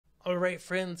Alright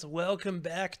friends, welcome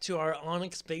back to our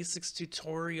Onyx Basics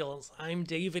tutorials. I'm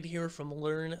David here from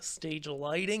Learn Stage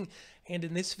Lighting, and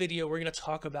in this video we're going to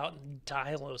talk about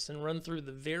DyLOS and run through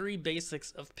the very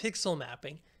basics of pixel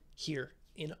mapping here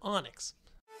in Onyx.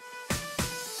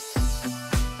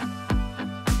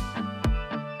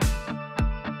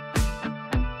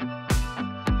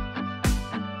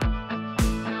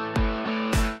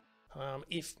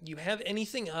 If you have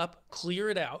anything up, clear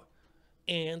it out.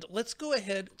 And let's go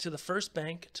ahead to the first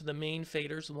bank, to the main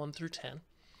faders 1 through 10.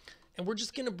 And we're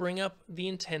just going to bring up the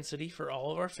intensity for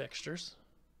all of our fixtures.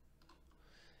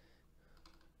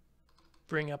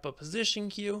 Bring up a position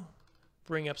cue.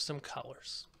 Bring up some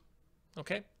colors.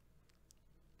 Okay?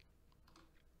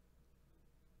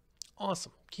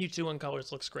 Awesome. Q2 on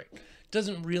colors looks great.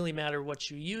 Doesn't really matter what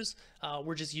you use.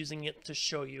 We're just using it to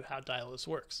show you how DyLOS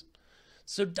works.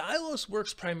 So DyLOS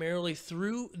works primarily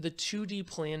through the 2D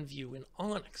plan view in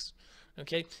Onyx.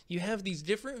 Okay, you have these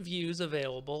different views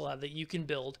available that you can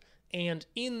build, and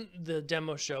in the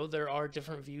demo show there are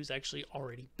different views actually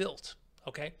already built.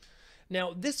 Okay,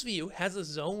 now this view has a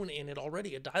zone in it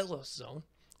already, a DyLOS zone,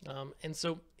 and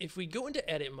so if we go into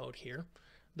edit mode here,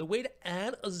 the way to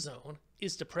add a zone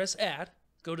is to press add,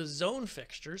 go to zone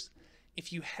fixtures.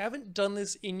 If you haven't done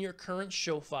this in your current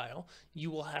show file,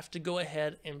 you will have to go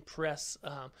ahead and press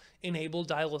enable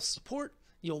DyLOS support.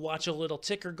 You'll watch a little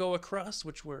ticker go across,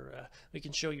 which we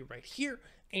can show you right here,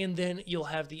 and then you'll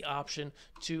have the option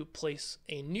to place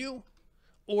a new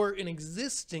or an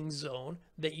existing zone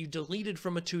that you deleted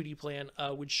from a 2D plan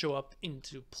would show up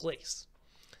into place.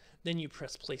 Then you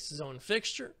press place zone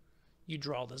fixture, you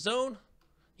draw the zone.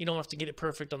 You don't have to get it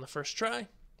perfect on the first try.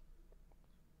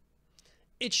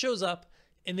 It shows up,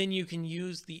 and then you can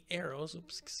use the arrows.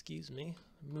 Oops, excuse me,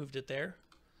 moved it there.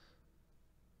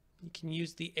 You can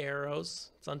use the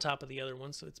arrows. It's on top of the other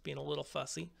one, so it's being a little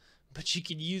fussy. But you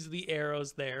can use the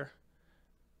arrows there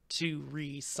to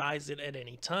resize it at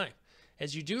any time.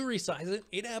 As you do resize it,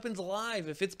 it happens live.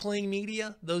 If it's playing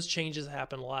media, those changes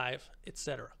happen live,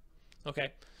 etc.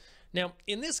 Okay. Now,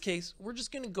 in this case, we're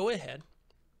just going to go ahead,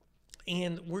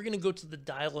 and we're going to go to the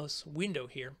DyLOS window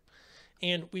here.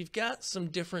 And we've got some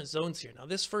different zones here. Now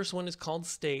this first one is called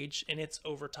stage, and it's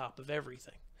over top of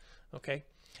everything. Okay.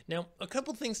 Now a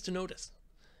couple things to notice.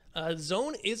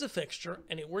 Zone is a fixture,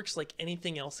 and it works like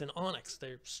anything else in Onyx.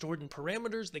 They're stored in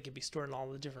parameters. They can be stored in all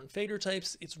the different fader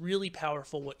types. It's really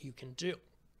powerful what you can do.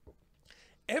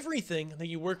 Everything that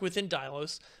you work with in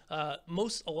DyLOS,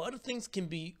 a lot of things can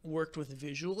be worked with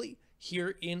visually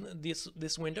here in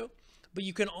this window, but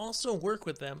you can also work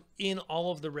with them in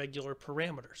all of the regular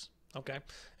parameters. Okay,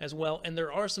 as well, and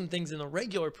there are some things in the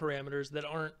regular parameters that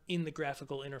aren't in the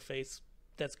graphical interface.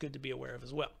 That's good to be aware of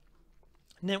as well.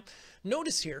 Now,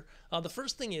 notice here, the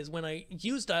first thing is when I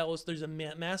use DyLOS, there's a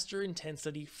master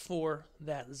intensity for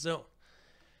that zone.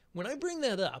 When I bring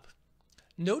that up,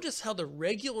 notice how the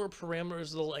regular parameters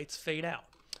of the lights fade out.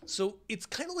 So it's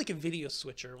kind of like a video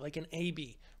switcher, like an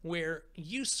A/B, where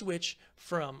you switch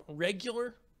from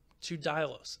regular to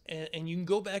DyLOS, and you can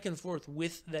go back and forth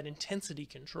with that intensity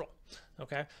control.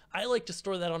 Okay, I like to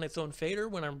store that on its own fader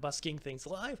when I'm busking things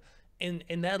live, and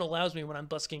that allows me when I'm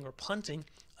busking or punting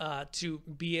to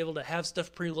be able to have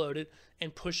stuff preloaded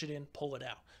and push it in, pull it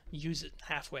out, use it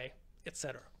halfway,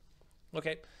 etc.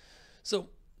 Okay, so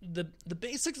the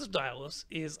basics of DyLOS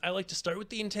is I like to start with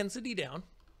the intensity down,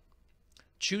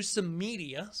 choose some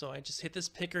media, so I just hit this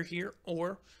picker here,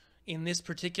 or in this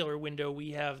particular window,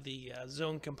 we have the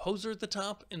zone composer at the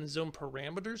top and the zone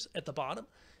parameters at the bottom.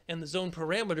 And the zone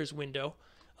parameters window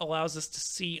allows us to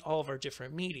see all of our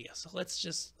different media. So let's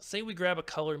just say we grab a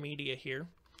color media here.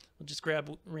 We'll just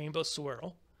grab Rainbow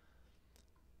Swirl.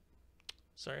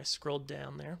 Sorry, I scrolled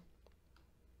down there.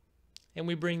 And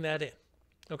we bring that in.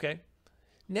 Okay.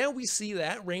 Now we see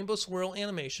that Rainbow Swirl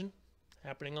animation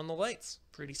happening on the lights.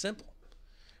 Pretty simple.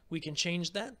 We can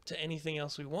change that to anything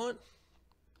else we want.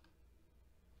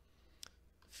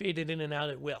 Fade it in and out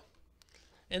at will.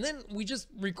 And then we just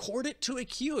record it to a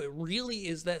cue. It really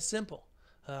is that simple.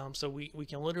 So we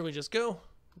can literally just go,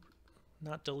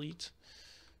 not delete,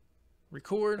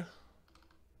 record.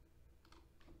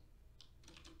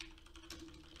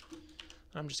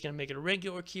 I'm just going to make it a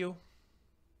regular cue.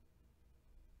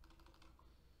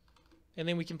 And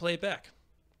then we can play it back.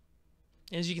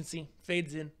 As you can see,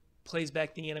 fades in, plays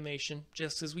back the animation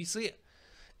just as we see it.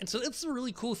 And so that's the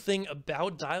really cool thing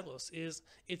about DyLOS is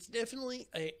it's definitely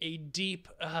a deep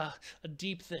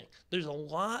thing. There's a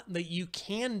lot that you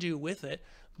can do with it,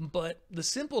 but the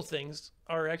simple things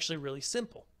are actually really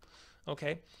simple.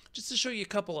 Okay, just to show you a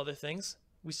couple other things,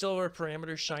 we still have our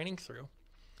parameters shining through.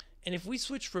 And if we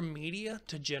switch from media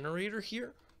to generator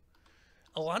here,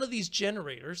 a lot of these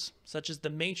generators, such as the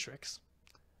Matrix,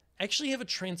 actually have a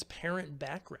transparent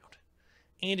background.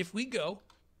 And if we go,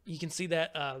 you can see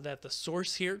that that the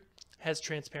source here has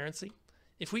transparency.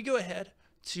 If we go ahead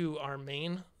to our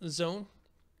main zone,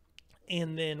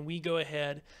 and then we go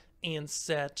ahead and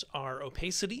set our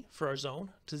opacity for our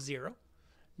zone to 0,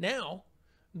 now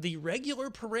the regular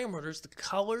parameters, the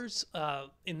colors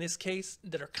in this case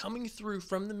that are coming through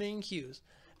from the main hues,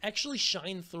 actually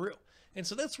shine through. And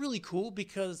so that's really cool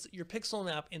because your pixel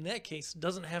map in that case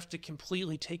doesn't have to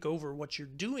completely take over what you're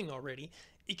doing already.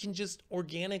 It can just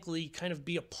organically kind of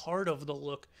be a part of the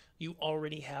look you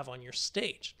already have on your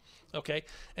stage. Okay,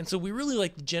 and so we really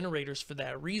like the generators for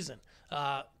that reason.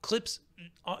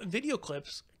 Video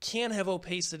clips can have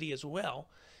opacity as well,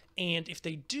 and if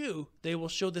they do, they will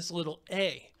show this little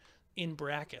A in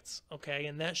brackets, okay,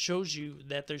 and that shows you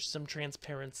that there's some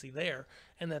transparency there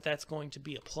and that that's going to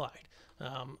be applied.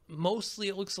 Mostly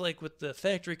it looks like with the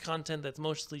factory content that's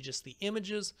mostly just the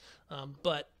images,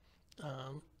 but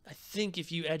I think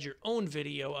if you add your own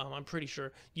video, I'm pretty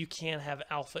sure you can have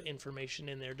alpha information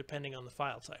in there depending on the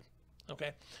file type.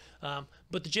 Okay,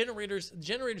 but the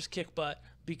generators kick butt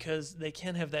because they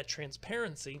can have that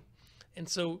transparency, and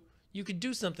so you could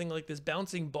do something like this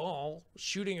bouncing ball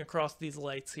shooting across these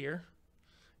lights here.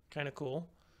 Kind of cool.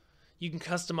 You can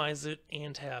customize it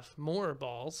and have more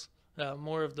balls,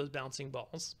 more of those bouncing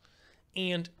balls,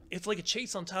 and it's like a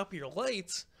chase on top of your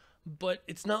lights, but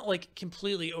it's not like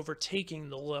completely overtaking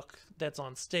the look that's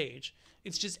on stage.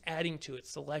 It's just adding to it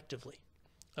selectively.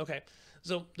 Okay,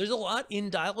 so there's a lot in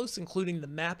DyLOS, including the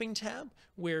mapping tab,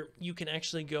 where you can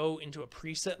actually go into a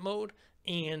preset mode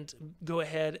and go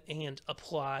ahead and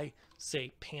apply,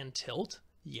 say, pan tilt,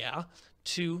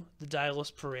 to the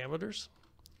DyLOS parameters.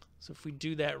 So if we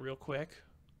do that real quick,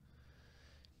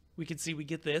 we can see we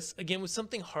get this. Again, with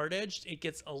something hard-edged, it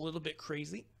gets a little bit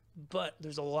crazy, but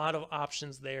there's a lot of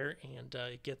options there, and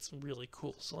it gets really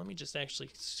cool. So let me just actually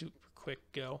super quick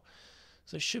go.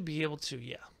 So I should be able to,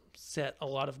 set a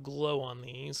lot of glow on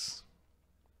these,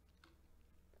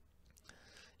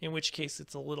 in which case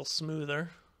it's a little smoother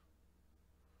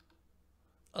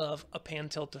of a pan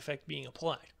tilt effect being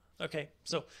applied. Okay,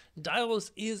 so DyLOS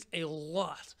is a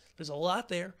lot. There's a lot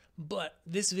there, but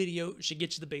this video should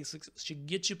get you the basics, should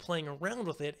get you playing around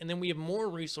with it, and then we have more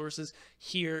resources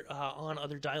here on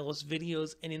other DyLOS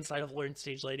videos and inside of Learn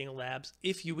Stage Lighting Labs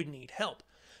if you would need help.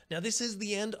 Now, this is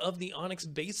the end of the Onyx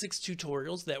Basics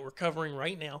tutorials that we're covering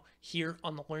right now here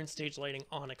on the Learn Stage Lighting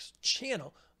Onyx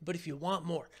channel, but if you want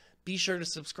more, be sure to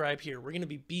subscribe here. We're going to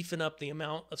be beefing up the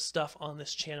amount of stuff on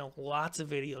this channel, lots of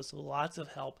videos, lots of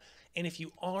help, and if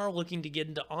you are looking to get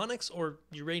into Onyx or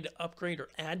you're ready to upgrade or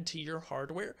add to your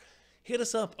hardware, hit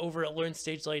us up over at Learn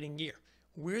Stage Lighting Gear.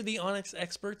 We're the Onyx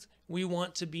experts. We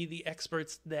want to be the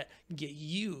experts that get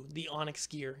you the Onyx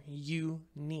gear you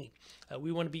need.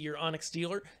 We want to be your Onyx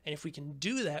dealer, and if we can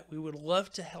do that, we would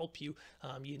love to help you.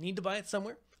 You need to buy it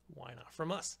somewhere. Why not from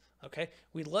us? Okay,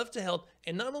 we'd love to help,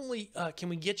 and not only can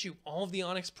we get you all of the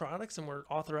Onyx products, and we're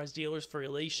authorized dealers for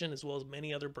Elation as well as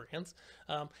many other brands,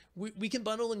 we can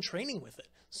bundle in training with it.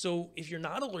 So if you're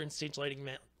not a Learn Stage Lighting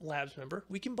Labs member,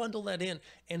 we can bundle that in,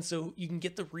 and so you can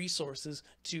get the resources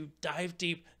to dive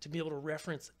deep, to be able to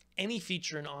reference any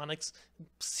feature in Onyx,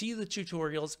 see the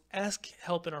tutorials, ask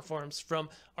help in our forums from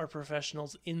our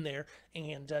professionals in there,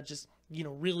 and just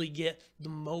really get the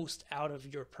most out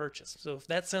of your purchase. So if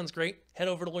that sounds great, head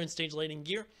over to Learn Stage Lighting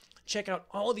Gear, check out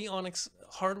all the Onyx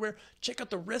hardware, check out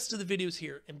the rest of the videos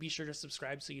here, and be sure to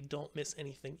subscribe so you don't miss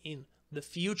anything in the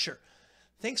future.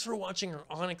 Thanks for watching our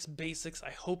Onyx Basics.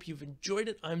 I hope you've enjoyed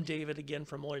it. I'm David again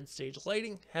from Learn Stage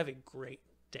Lighting. Have a great